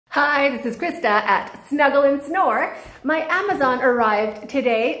Hi, this is Krista at Snuggle and Snore. My Amazon arrived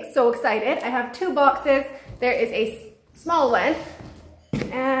today. So excited. I have two boxes. There is a small one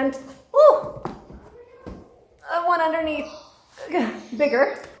and one underneath,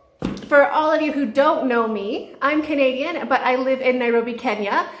 bigger. For all of you who don't know me, I'm Canadian, but I live in Nairobi,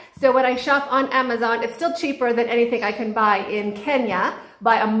 Kenya. So when I shop on Amazon, it's still cheaper than anything I can buy in Kenya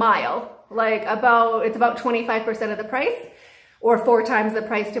by a mile. It's about 25% of the price, or 4 times the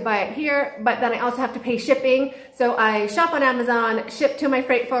price to buy it here, but then I also have to pay shipping. So I shop on Amazon, ship to my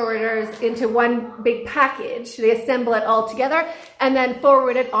freight forwarders into one big package. They assemble it all together and then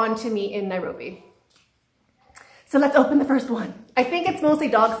forward it on to me in Nairobi. So let's open the first one. I think it's mostly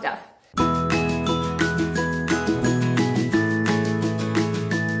dog stuff.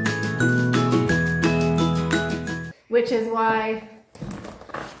 Which is why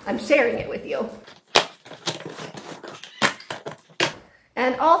I'm sharing it with you.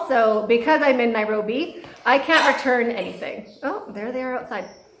 And also, because I'm in Nairobi, I can't return anything. Oh, there they are outside.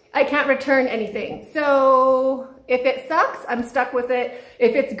 I can't return anything. So if it sucks, I'm stuck with it.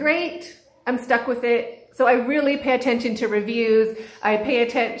 If it's great, I'm stuck with it. So I really pay attention to reviews. I pay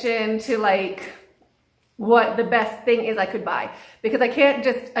attention to what the best thing is I could buy. Because I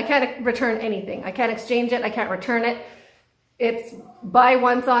can't return anything. I can't exchange it, I can't return it. It's buy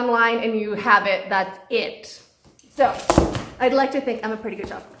once online and you have it, that's it. So, I'd like to think I'm a pretty good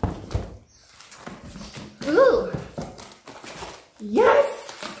shopper. Ooh, yes!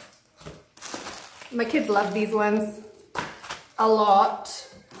 My kids love these ones a lot.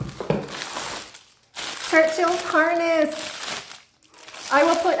 Churchill's harness. I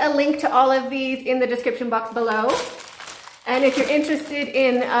will put a link to all of these in the description box below. And if you're interested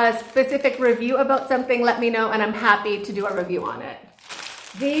in a specific review about something, let me know and I'm happy to do a review on it.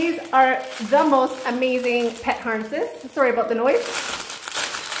 These are the most amazing pet harnesses. Sorry about the noise.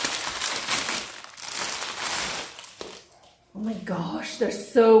 Oh my gosh, they're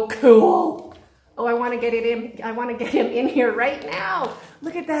so cool. Oh, I want to get it in. I want to get him in here right now.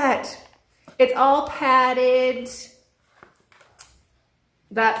 Look at that. It's all padded.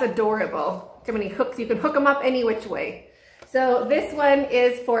 That's adorable. So many hooks. You can hook them up any which way. So this one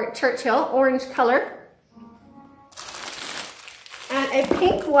is for Churchill, orange color. And a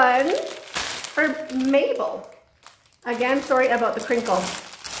pink one for Mabel. Again, sorry about the crinkle.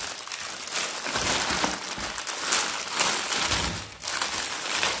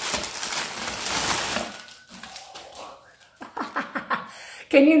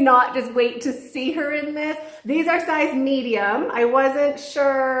 Can you not just wait to see her in this? These are size medium. I wasn't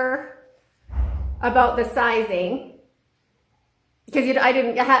sure about the sizing. Because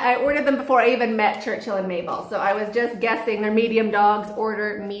I ordered them before I even met Churchill and Mabel. So I was just guessing they're medium dogs,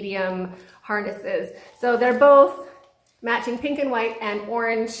 order medium harnesses. So they're both matching pink and white and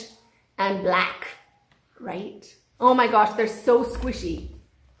orange and black, right? Oh my gosh, they're so squishy.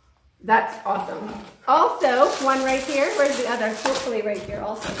 That's awesome. Also, one right here. Where's the other? Hopefully right here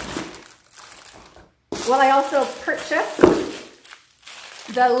also. Well, I also purchased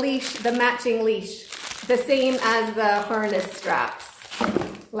the leash, the matching leash. The same as the harness straps.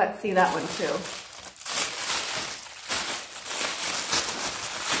 Let's see that one too.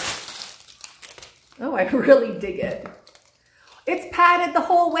 Oh, I really dig it. It's padded the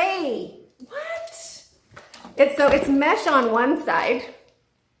whole way. What? It's mesh on one side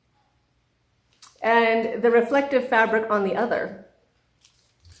and the reflective fabric on the other.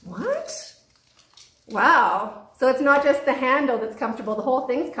 What? Wow. So it's not just the handle that's comfortable, the whole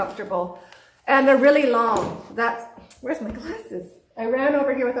thing's comfortable. And they're really long. Where's my glasses? I ran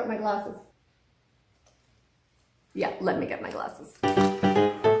over here without my glasses. Yeah, let me get my glasses.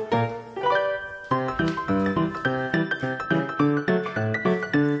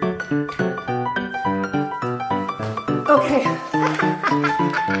 Okay.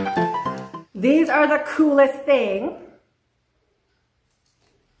 These are the coolest thing.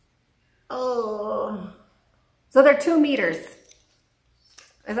 Oh. So they're 2 meters.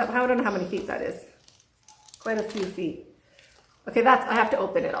 I don't know how many feet that is. Quite a few feet. Okay, I have to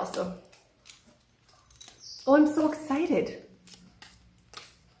open it also. Oh, I'm so excited.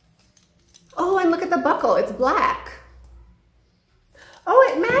 Oh, and look at the buckle, it's black. Oh,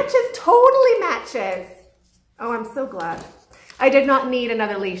 it matches, totally matches. Oh, I'm so glad. I did not need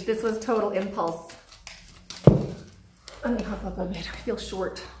another leash. This was total impulse. Let me hop up a bit, I feel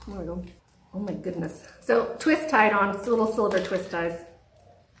short. There we go. Oh my goodness. So twist tied on, it's little silver twist ties.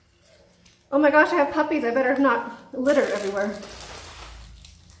 Oh my gosh, I have puppies. I better not litter everywhere.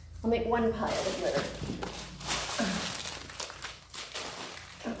 I'll make one pile of litter.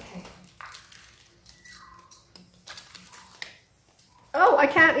 Okay. I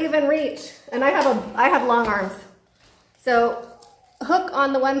can't even reach. And I have long arms. So hook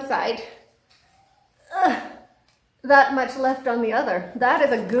on the one side. That much left on the other. That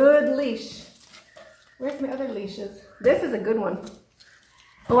is a good leash. Where's my other leashes? This is a good one.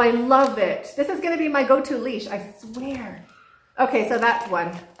 Oh, I love it. This is going to be my go-to leash, I swear. Okay, so that's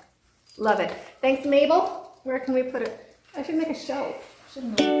one. Love it. Thanks, Mabel. Where can we put it? I should make a shelf,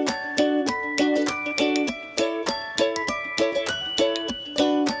 shouldn't I?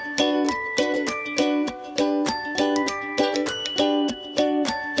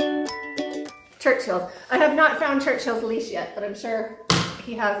 Churchill's. I have not found Churchill's leash yet, but I'm sure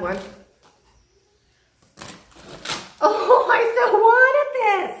he has one. Oh, I so wanted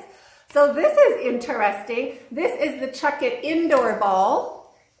this. So this is interesting. This is the Chuck It indoor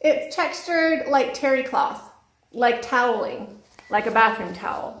ball. It's textured like terry cloth, like toweling, like a bathroom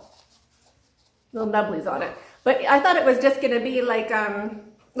towel. Little nubblies on it. But I thought it was just gonna be like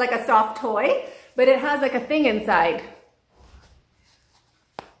a soft toy, but it has like a thing inside.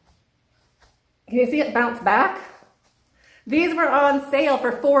 Can you see it bounce back? These were on sale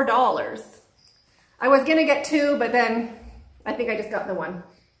for $4. I was gonna get two, but then I think I just got the one.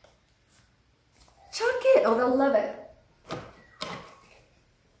 Chuck it, oh, they'll love it.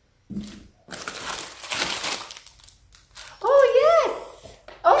 Oh yes!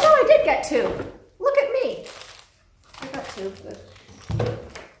 Oh no, I did get two. Look at me. I got two.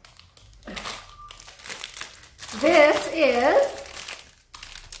 This is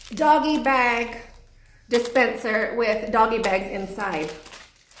doggy bag dispenser with doggy bags inside,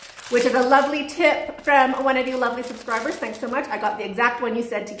 which is a lovely tip from one of you lovely subscribers. Thanks so much. I got the exact one you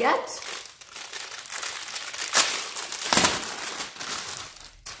said to get.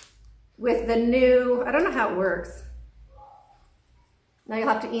 With the new, I don't know how it works. Now you'll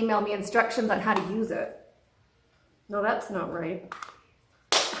have to email me instructions on how to use it. No, that's not right.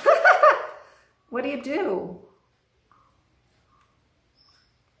 What do you do?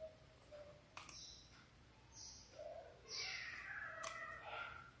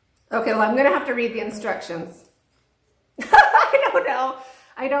 Okay, well, I'm gonna have to read the instructions. I don't know.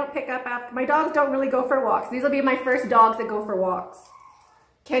 I don't pick up after, my dogs don't really go for walks. These will be my first dogs that go for walks.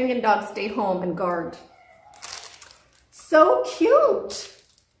 Kenyan dogs stay home and guard. So cute.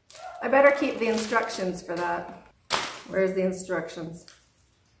 I better keep the instructions for that. Where's the instructions?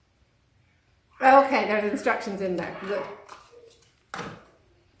 Okay, there's instructions in there. Good.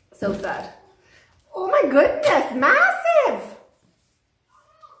 So sad. Oh my goodness, massive.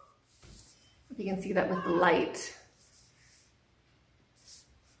 If you can see that with the light.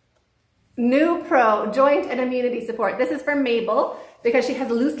 New Pro, joint and immunity support. This is for Mabel because she has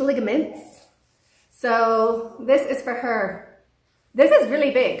loose ligaments. So this is for her. This is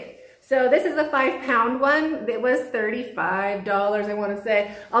really big. So this is a 5-pound one. It was $35, I want to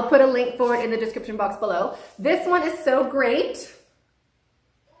say. I'll put a link for it in the description box below. This one is so great.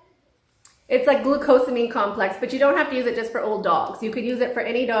 It's like glucosamine complex, but you don't have to use it just for old dogs. You could use it for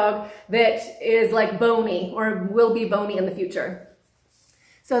any dog that is like bony or will be bony in the future.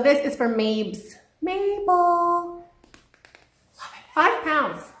 So this is for Mabes. Mabel. Love it. 5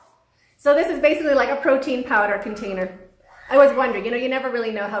 pounds. So this is basically like a protein powder container. I was wondering, you know, you never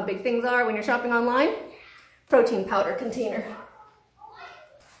really know how big things are when you're shopping online. Protein powder container.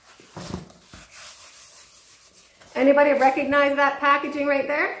 Anybody recognize that packaging right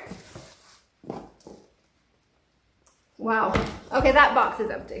there? Wow. Okay, that box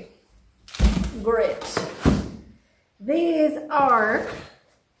is empty. Great. These are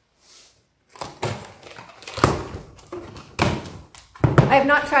I have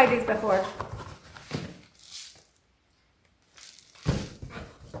not tried these before.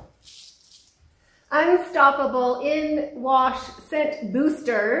 Unstoppable in-wash scent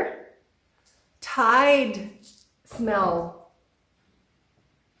booster Tide smell.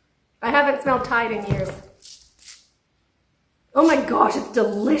 I haven't smelled Tide in years. Oh my gosh, it's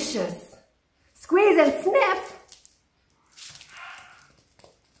delicious. Squeeze and sniff.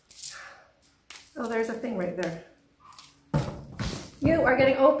 Oh, there's a thing right there. You are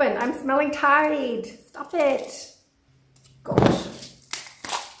getting open. I'm smelling Tide. Stop it. Gosh.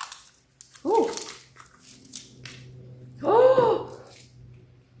 Ooh. Oh.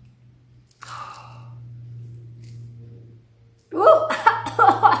 Ooh.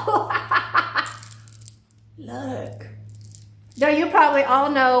 Look. Now you probably all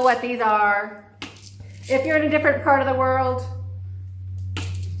know what these are. If you're in a different part of the world,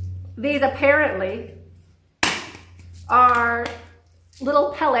 these apparently are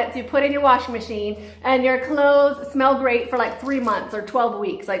little pellets you put in your washing machine and your clothes smell great for like 3 months or 12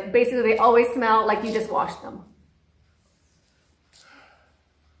 weeks. Like basically they always smell like you just washed them.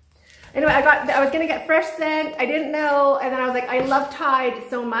 Anyway, I was gonna get fresh scent. I didn't know, and then I was like, I love Tide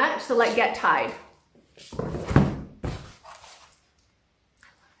so much, so like get Tide.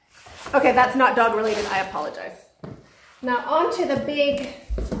 Okay, that's not dog related, I apologize. Now on to the big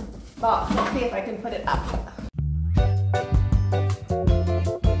box. Let's see if I can put it up.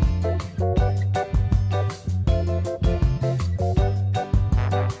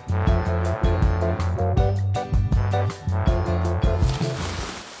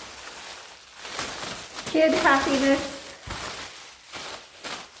 Kid happiness.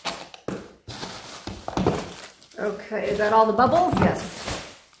 Okay, is that all the bubbles? Yes.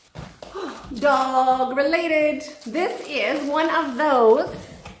 Dog related. This is one of those,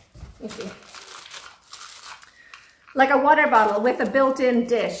 let me see, like a water bottle with a built-in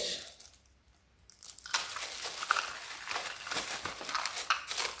dish.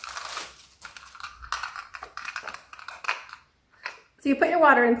 So you put your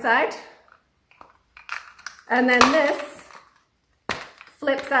water inside, and then this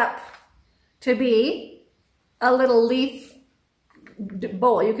flips up to be a little leaf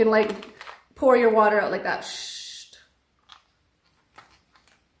bowl. You can like pour your water out like that. Shh.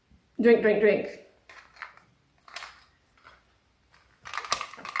 Drink, drink, drink.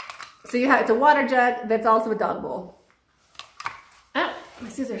 So you have, it's a water jug that's also a dog bowl. Oh, my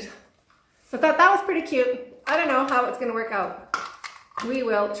scissors. So I thought that was pretty cute. I don't know how it's gonna work out. We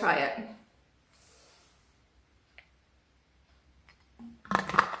will try it.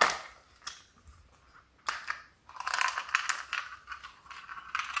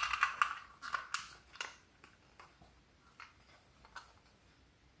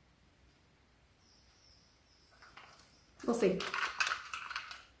 We'll see.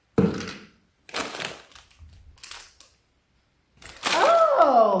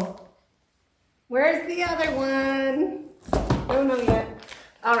 Oh, where's the other one? Don't know yet.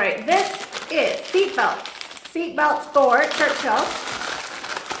 All right, this is seat belts. Seat belts for Churchill.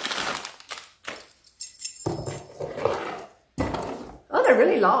 Oh, they're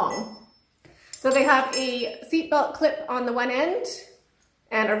really long. So they have a seat belt clip on the one end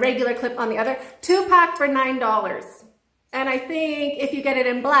and a regular clip on the other. 2-pack for $9. And I think if you get it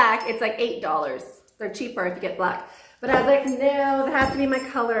in black, it's like $8. They're cheaper if you get black. But I was like, no, that has to be my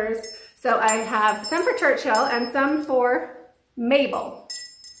colors. So I have some for Churchill and some for Mabel.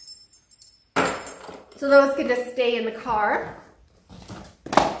 So those can just stay in the car.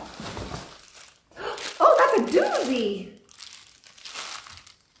 Oh, that's a doozy.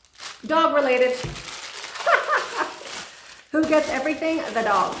 Dog related. Who gets everything? The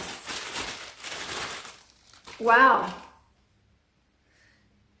dogs. Wow.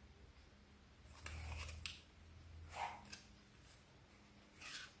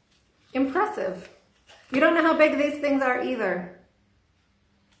 Impressive. You don't know how big these things are either.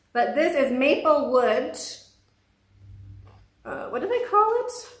 But this is maple wood. What do they call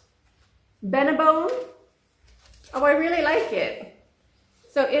it? Benebone. Oh, I really like it.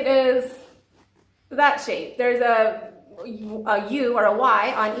 So it is that shape. There's a U or a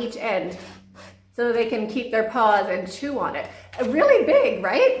Y on each end. So they can keep their paws and chew on it. Really big,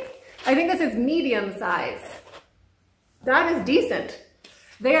 right? I think this is medium size. That is decent.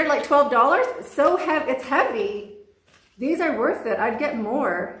 They are like $12. So heavy, it's heavy. These are worth it. I'd get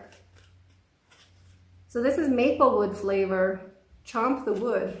more. So this is maple wood flavor. Chomp the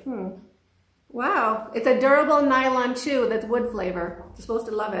wood. Wow. It's a durable nylon chew that's wood flavor. You're supposed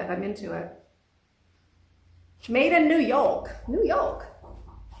to love it. I'm into it. Made in New York. New York.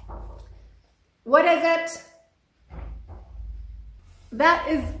 What is it? That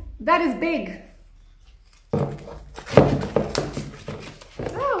is big.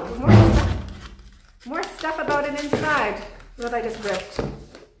 Oh, more stuff about it inside. What I just ripped.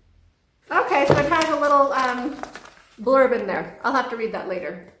 Okay, so it has a little blurb in there. I'll have to read that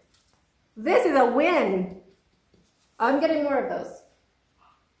later. This is a win. I'm getting more of those.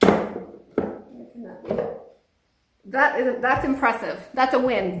 That's impressive. That's a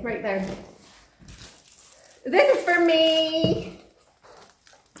win right there. This is for me.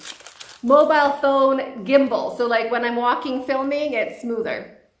 Mobile phone gimbal. So like when I'm walking, filming, it's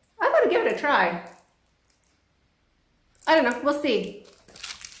smoother. I'm gonna give it a try. I don't know, we'll see.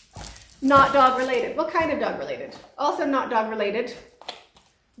 Not dog related. What kind of dog related? Also not dog related.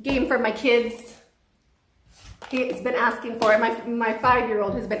 Game for my kids. He's been asking for it. My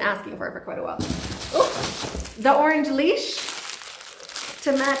 5-year-old has been asking for it for quite a while. Oh, the orange leash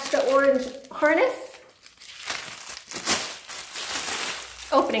to match the orange harness.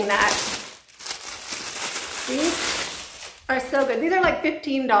 Opening that. These are so good. These are like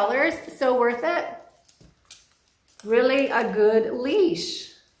 $15, so worth it. Really a good leash.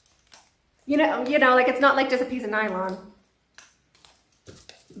 You know, like it's not like just a piece of nylon.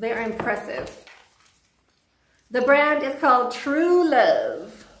 They are impressive. The brand is called True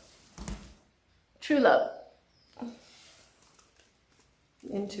Love. True Love.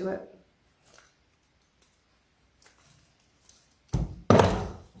 Into it.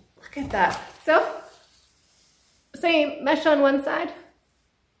 Look at that. So, same mesh on one side,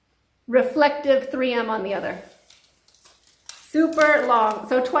 reflective 3M on the other. Super long,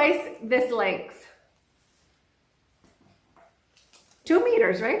 so twice this length. 2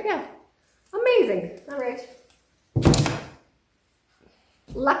 meters, right? Yeah. Amazing. All right.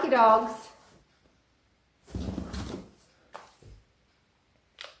 Lucky dogs.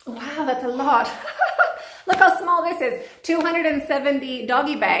 Wow, that's a lot. Look how small this is. 270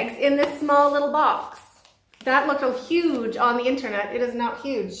 doggy bags in this small little box. That looked huge on the internet. It is not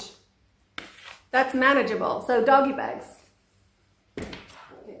huge. That's manageable. So doggy bags.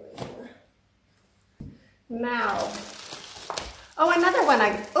 Now, oh, another one.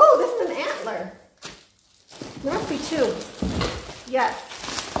 Oh, this is an antler. There must be 2. Yes.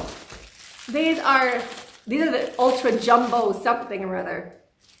 These are the ultra jumbo something or other.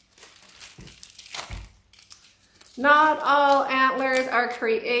 Not all antlers are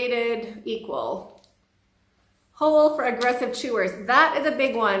created equal. Hole for aggressive chewers. That is a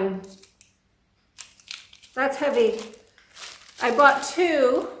big one. That's heavy. I bought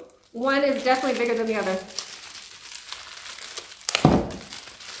 2. One is definitely bigger than the other.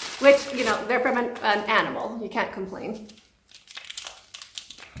 Which, you know, they're from an animal. You can't complain.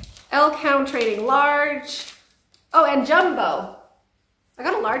 Elk-hound trading large. Oh, and jumbo. I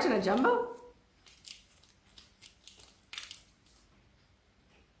got a large and a jumbo?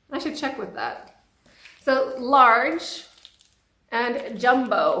 I should check with that. So large and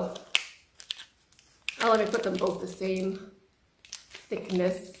jumbo. Oh, let me put them both the same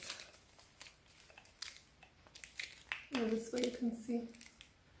thickness. Oh, this way you can see.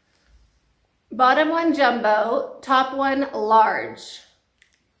 Bottom one jumbo, top one large.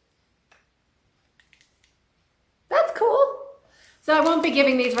 That's cool. So I won't be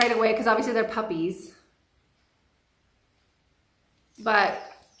giving these right away because obviously they're puppies. But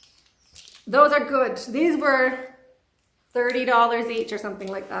those are good. These were $30 each or something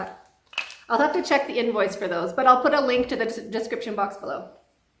like that. I'll have to check the invoice for those, but I'll put a link to the description box below.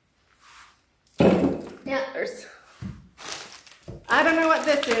 Antlers. I don't know what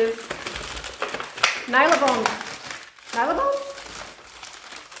this is. Nylabones. Nylabones?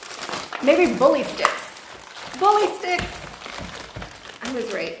 Maybe bully sticks. Bully sticks. I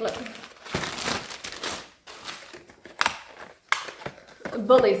was right, look.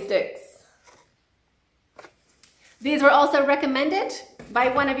 Bully sticks. These were also recommended by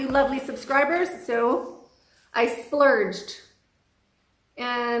one of you lovely subscribers, so I splurged.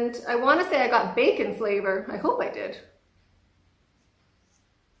 And I want to say I got bacon flavor. I hope I did.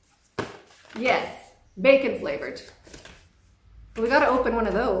 Yes, bacon flavored. We got to open one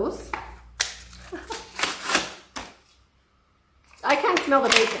of those. I can't smell the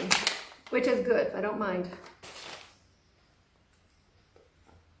bacon, which is good. I don't mind.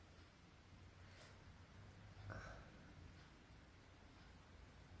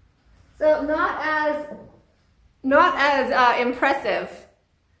 So not as impressive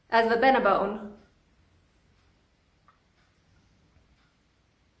as the Benabone,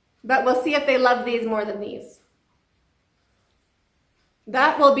 but we'll see if they love these more than these.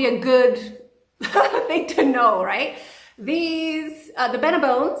 That will be a good thing to know, right? These, the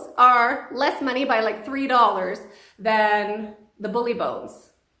Benabones are less money by like $3 than the Bully Bones,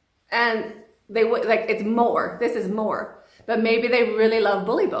 and they would like it's more. This is more, but maybe they really love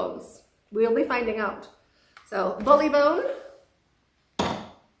Bully Bones. We'll be finding out. So Bully Bone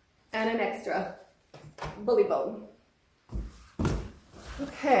and an extra Bully Bone.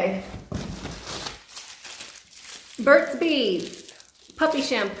 Okay. Burt's Bees Puppy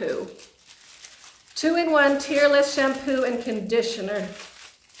Shampoo. 2-in-1 tearless shampoo and conditioner.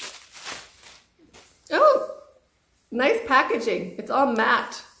 Oh, nice packaging. It's all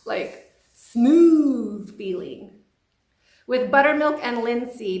matte, like smooth feeling. With buttermilk and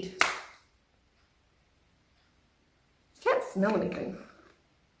linseed. Can't smell anything.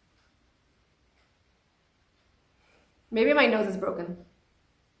 Maybe my nose is broken.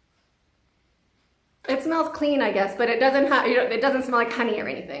 It smells clean, I guess, but it doesn't have, it doesn't smell like honey or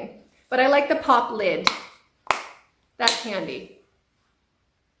anything. But I like the pop lid. That's handy.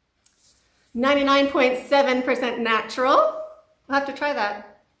 99.7% natural. I'll have to try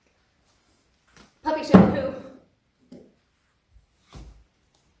that. Puppy shampoo.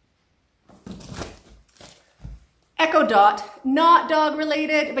 Echo Dot, not dog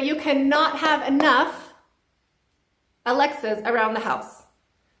related, but you cannot have enough Alexas around the house.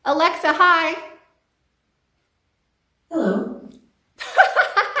 Alexa, hi. Hello.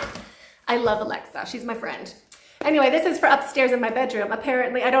 I love Alexa, she's my friend. Anyway, this is for upstairs in my bedroom.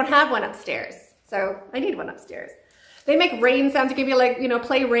 Apparently I don't have one upstairs, so I need one upstairs. They make rain sounds to give you like, you know,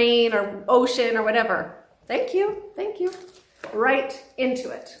 play rain or ocean or whatever. Thank you, thank you. Right into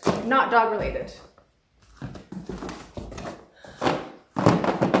it, not dog related.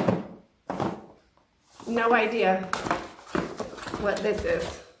 No idea what this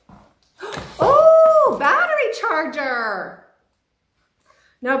is. Oh, battery charger.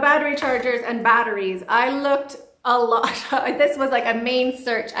 No, battery chargers and batteries. I looked a lot. This was like a main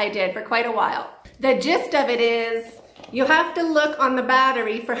search I did for quite a while. The gist of it is you have to look on the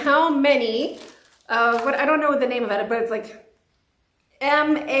battery for how many, what I don't know the name of it, but it's like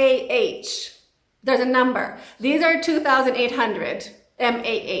MAH. There's a number. These are 2,800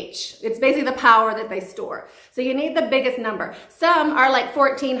 MAH. It's basically the power that they store. So you need the biggest number. Some are like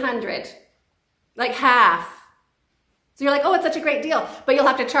 1,400, like half. So you're like, oh, it's such a great deal, but you'll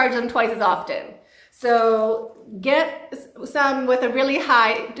have to charge them twice as often. So get some with a really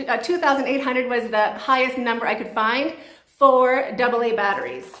high, 2,800 was the highest number I could find for AA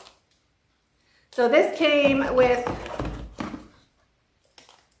batteries. So this came with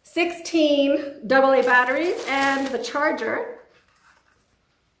 16 AA batteries and the charger.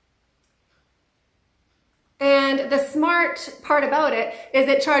 And the smart part about it is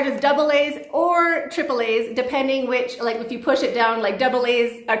it charges AA's or AAA's depending which, like if you push it down, like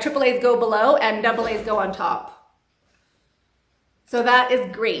AA's or AAA's go below and AA's go on top. So that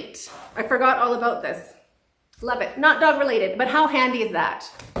is great. I forgot all about this. Love it. Not dog related, but how handy is that?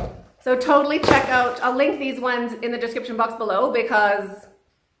 So totally check out, I'll link these ones in the description box below because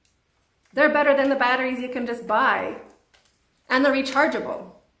they're better than the batteries you can just buy. And they're rechargeable.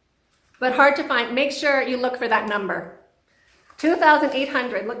 But hard to find. Make sure you look for that number.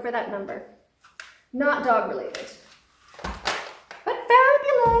 2,800, look for that number. Not dog related. But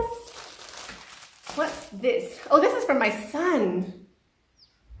fabulous. What's this? Oh, this is from my son.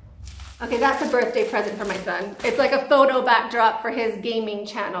 Okay, that's a birthday present for my son. It's like a photo backdrop for his gaming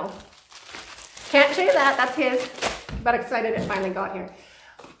channel. Can't show you that, that's his. But excited it finally got here.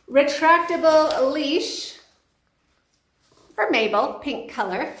 Retractable leash for Mabel, pink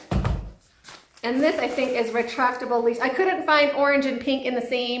color. And this, I think, is retractable leash. I couldn't find orange and pink in the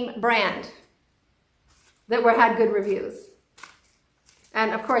same brand that had good reviews.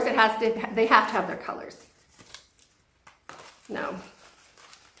 And of course, they have to have their colors. No.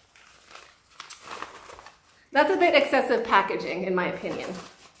 That's a bit excessive packaging, in my opinion.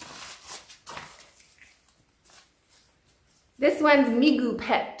 This one's Migu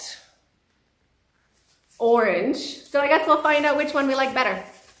Pet. Orange. So I guess we'll find out which one we like better.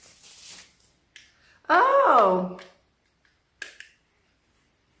 Oh,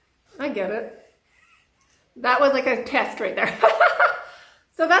 I get it. That was like a test right there.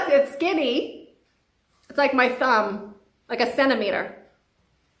 So it's skinny. It's like my thumb, like a centimeter.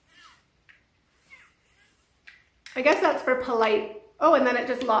 I guess that's for polite. Oh, and then it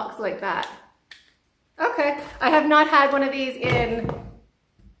just locks like that. Okay, I have not had one of these in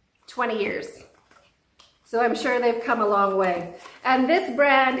 20 years. So I'm sure they've come a long way. And this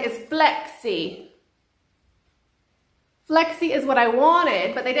brand is Flexi. Flexi is what I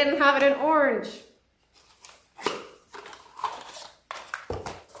wanted, but they didn't have it in orange.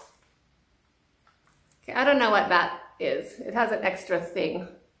 Okay, I don't know what that is. It has an extra thing.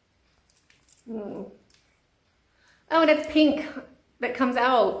 Oh, and it's pink that comes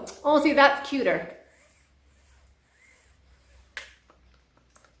out. Oh, see, that's cuter.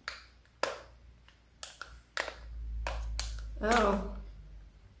 Oh.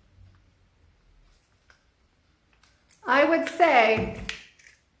 I would say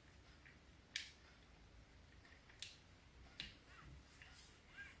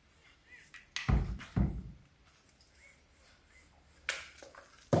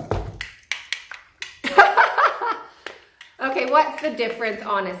okay, what's the difference,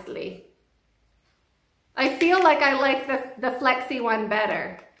 honestly? I feel like I like the Flexi one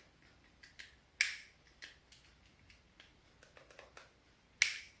better.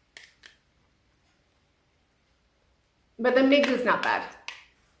 But the Migu's not bad.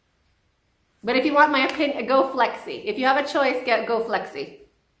 But if you want my opinion, go Flexi. If you have a choice, go Flexi.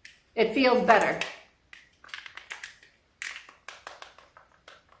 It feels better.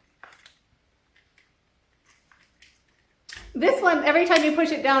 This one, every time you push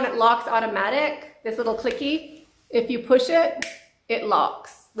it down, it locks automatic. This little clicky. If you push it, it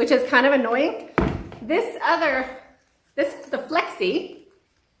locks, which is kind of annoying. This other the flexi,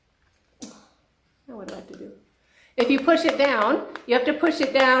 now what do I have to do? If you push it down, you have to push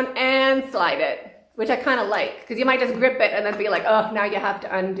it down and slide it, which I kind of like, because you might just grip it and then be like, oh, now you have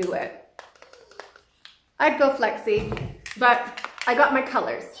to undo it. I'd go flexi, but I got my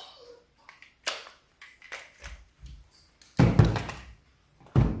colors.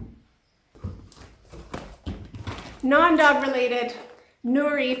 Non-dog related,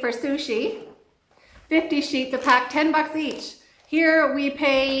 nuri for sushi, 50 sheets a pack, 10 bucks each. Here we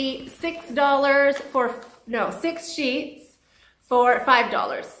pay $6 for, no, 6 sheets for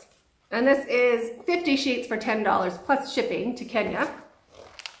 $5. And this is 50 sheets for $10 plus shipping to Kenya.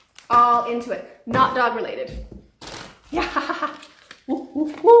 All into it, not dog related. Yeah.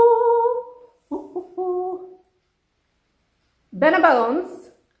 Benabones,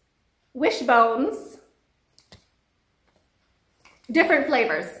 wishbones, different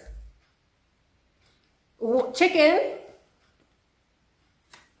flavors. Chicken,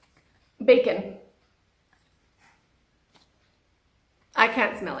 bacon. I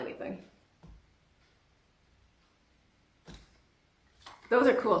can't smell anything. Those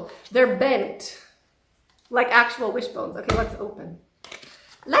are cool. They're bent like actual wishbones. Okay, let's open.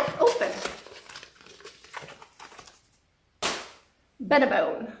 Let's open.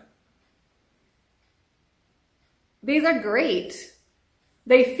 Benabone. These are great.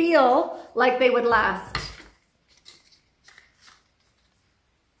 They feel like they would last.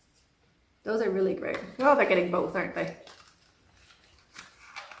 Those are really great. Oh, they're getting both, aren't they?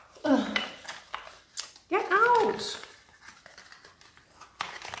 Ugh. Get out.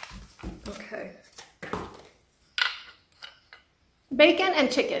 Okay. Bacon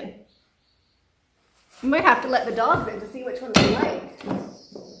and chicken. You might have to let the dogs in to see which one they like.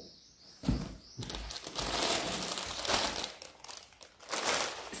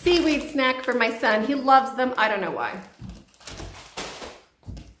 Seaweed snack for my son. He loves them. I don't know why.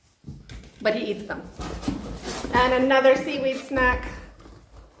 But he eats them. And another seaweed snack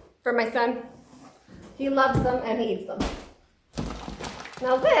for my son. He loves them and he eats them.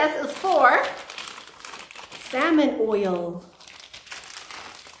 Now this is for salmon oil.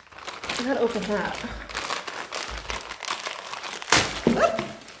 I gotta open that. Oop.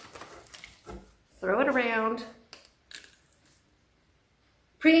 Throw it around.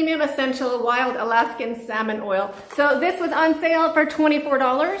 Premium Essential Wild Alaskan Salmon Oil. So this was on sale for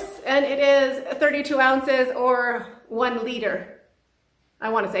 $24 and it is 32 ounces or 1 liter. I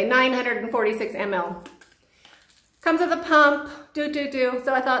want to say 946 ml. Comes with a pump,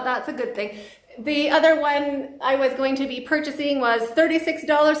 so I thought that's a good thing. The other one I was going to be purchasing was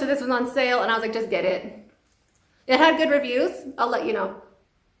 $36, so this was on sale, and I was like, just get it. It had good reviews. I'll let you know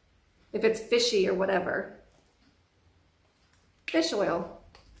if it's fishy or whatever. Fish oil.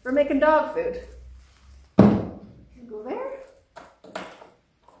 We're making dog food. Go there.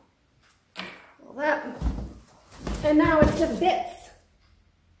 All that. And now it's just bits.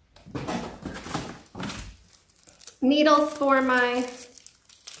 Needles for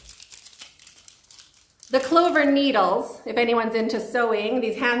the clover needles, if anyone's into sewing,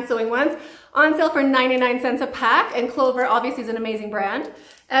 these hand sewing ones, on sale for 99 cents a pack, and Clover obviously is an amazing brand.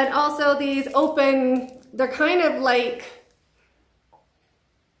 And also these open, they're kind of like,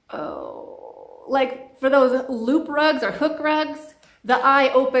 oh, like for those loop rugs or hook rugs, the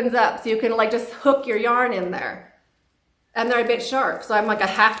eye opens up so you can like just hook your yarn in there. And they're a bit sharp, so I'm like, I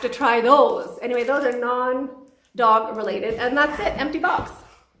have to try those. Anyway, those are non-dog related, and that's it, empty box.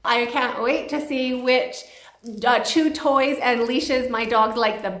 I can't wait to see which chew toys and leashes my dogs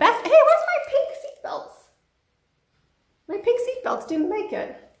like the best. Hey, where's my pink seatbelts? My pink seatbelts didn't make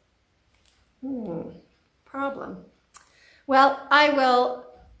it. Problem. Well, I will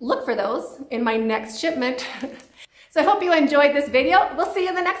look for those in my next shipment. So I hope you enjoyed this video. We'll see you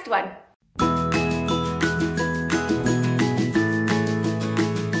in the next one.